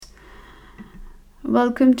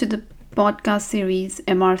Welcome to the podcast series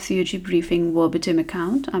MRCOG Briefing Verbatim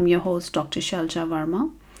Account. I'm your host, Dr. Shalja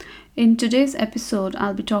Verma. In today's episode,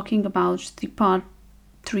 I'll be talking about the Part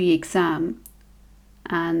 3 exam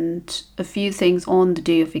and a few things on the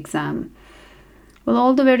day of exam. Well,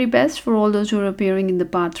 all the very best for all those who are appearing in the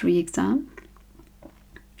Part 3 exam.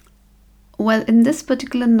 Well, in this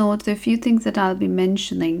particular note, there are a few things that I'll be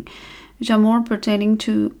mentioning which are more pertaining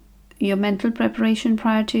to your mental preparation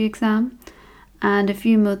prior to exam, and a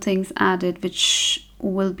few more things added which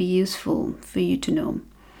will be useful for you to know.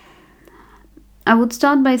 I would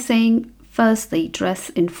start by saying, firstly, dress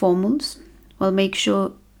in formals. Well, make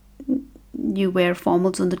sure you wear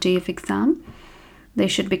formals on the day of exam. They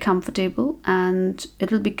should be comfortable, and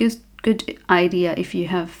it'll be good idea if you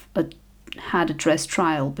have had a dress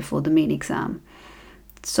trial before the main exam.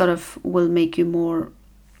 It sort of will make you more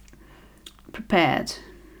prepared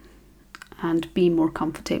and be more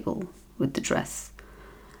comfortable with the dress.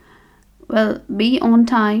 Well, be on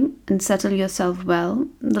time and settle yourself well.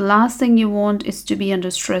 The last thing you want is to be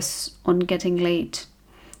under stress on getting late.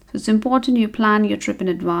 So it's important you plan your trip in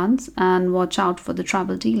advance and watch out for the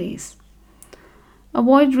travel delays.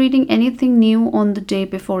 Avoid reading anything new on the day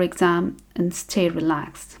before exam and stay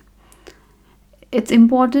relaxed. It's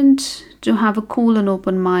important to have a cool and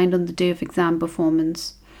open mind on the day of exam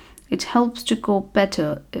performance. It helps to cope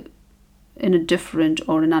better in a different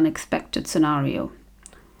or an unexpected scenario.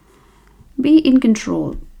 Be in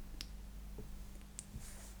control.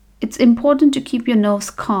 It's important to keep your nerves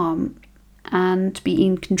calm and be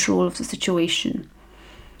in control of the situation.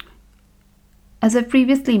 As I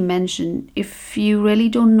previously mentioned, if you really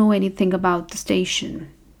don't know anything about the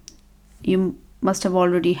station, you must have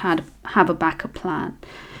already have a backup plan.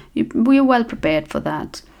 We're well prepared for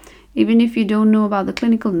that. Even if you don't know about the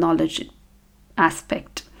clinical knowledge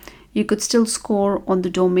aspect, you could still score on the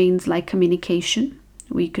domains like communication.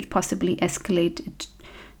 We could possibly escalate it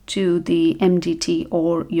to the MDT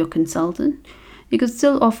or your consultant. You could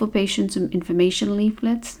still offer patients some information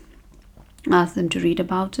leaflets, ask them to read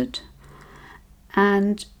about it,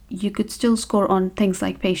 and you could still score on things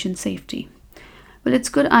like patient safety. But it's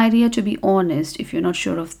a good idea to be honest if you're not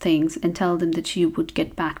sure of things and tell them that you would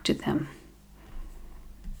get back to them.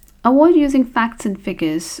 Avoid using facts and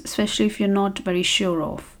figures, especially if you're not very sure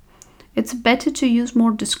of. It's better to use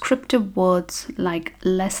more descriptive words like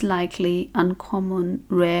less likely, uncommon,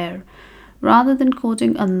 rare, rather than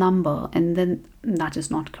quoting a number and then that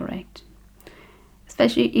is not correct.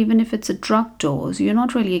 Especially even if it's a drug dose, you're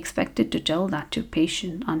not really expected to tell that to a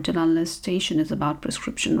patient unless station is about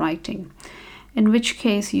prescription writing, in which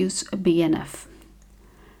case use a BNF.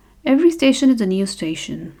 Every station is a new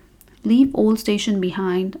station. Leave old station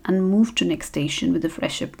behind and move to next station with a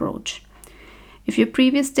fresh approach. If your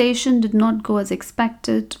previous station did not go as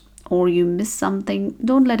expected or you missed something,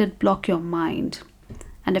 don't let it block your mind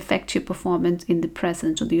and affect your performance in the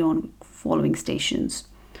present or the following stations.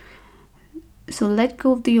 So let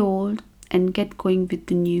go of the old and get going with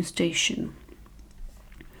the new station.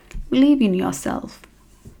 Believe in yourself.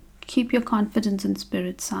 Keep your confidence and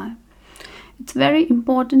spirits high. It's very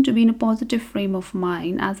important to be in a positive frame of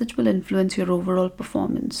mind as it will influence your overall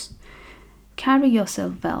performance. Carry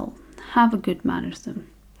yourself well. Have a good mannerism.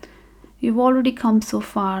 You've already come so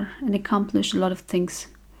far and accomplished a lot of things.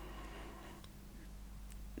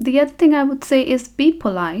 The other thing I would say is be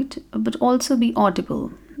polite, but also be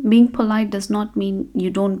audible. Being polite does not mean you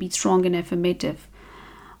don't be strong and affirmative,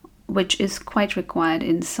 which is quite required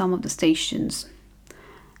in some of the stations.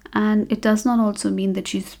 And it does not also mean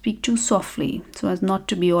that you speak too softly so as not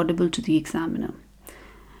to be audible to the examiner.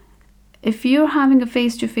 If you're having a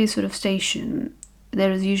face-to-face sort of station,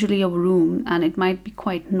 there is usually a room and it might be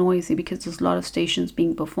quite noisy because there's a lot of stations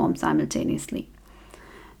being performed simultaneously.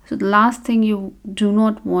 So the last thing you do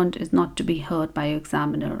not want is not to be heard by your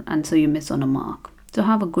examiner, and so you miss on a mark. So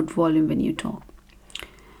have a good volume when you talk.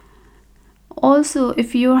 Also,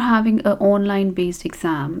 if you're having an online based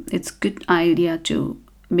exam, it's a good idea to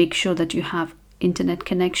make sure that you have internet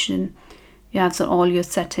connection, you have all your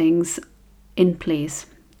settings in place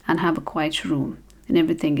and have a quiet room and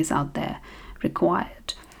everything is out there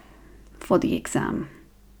required for the exam.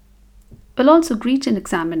 We'll also greet an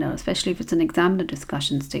examiner, especially if it's an examiner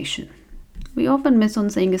discussion station. We often miss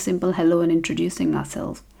on saying a simple hello and introducing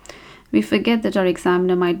ourselves. We forget that our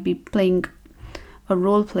examiner might be playing a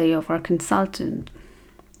role play of our consultant,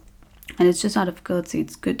 and it's just out of courtesy.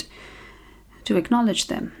 It's good to acknowledge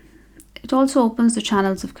them. It also opens the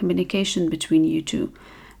channels of communication between you two,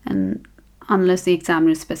 and unless the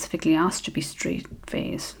examiner is specifically asked to be straight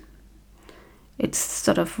face, it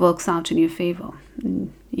sort of works out in your favor.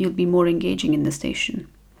 You'll be more engaging in the station.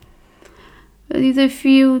 These are a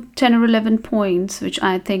few 10 or 11 points which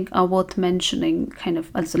I think are worth mentioning kind of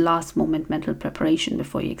as a last moment mental preparation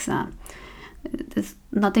before your exam. There's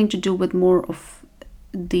nothing to do with more of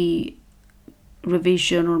the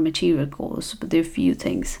revision or material course, but there are a few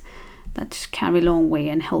things that carry a long way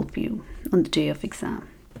and help you on the day of exam.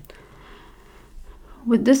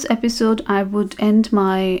 With this episode, I would end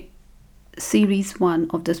my series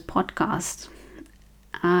 1 of this podcast.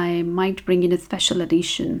 I might bring in a special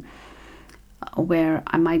edition where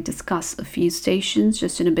I might discuss a few stations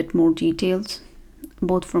just in a bit more details,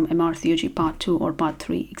 both from MRCOG Part 2 or Part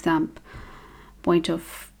 3 exam point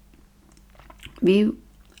of view,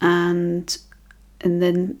 and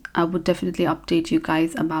then I would definitely update you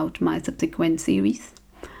guys about my subsequent series.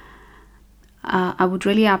 I would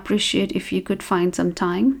really appreciate if you could find some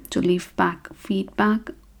time to leave back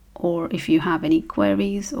feedback, or if you have any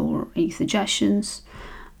queries or any suggestions.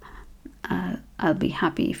 I'll be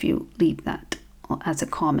happy if you leave that as a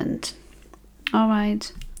comment. All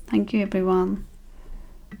right. Thank you, everyone.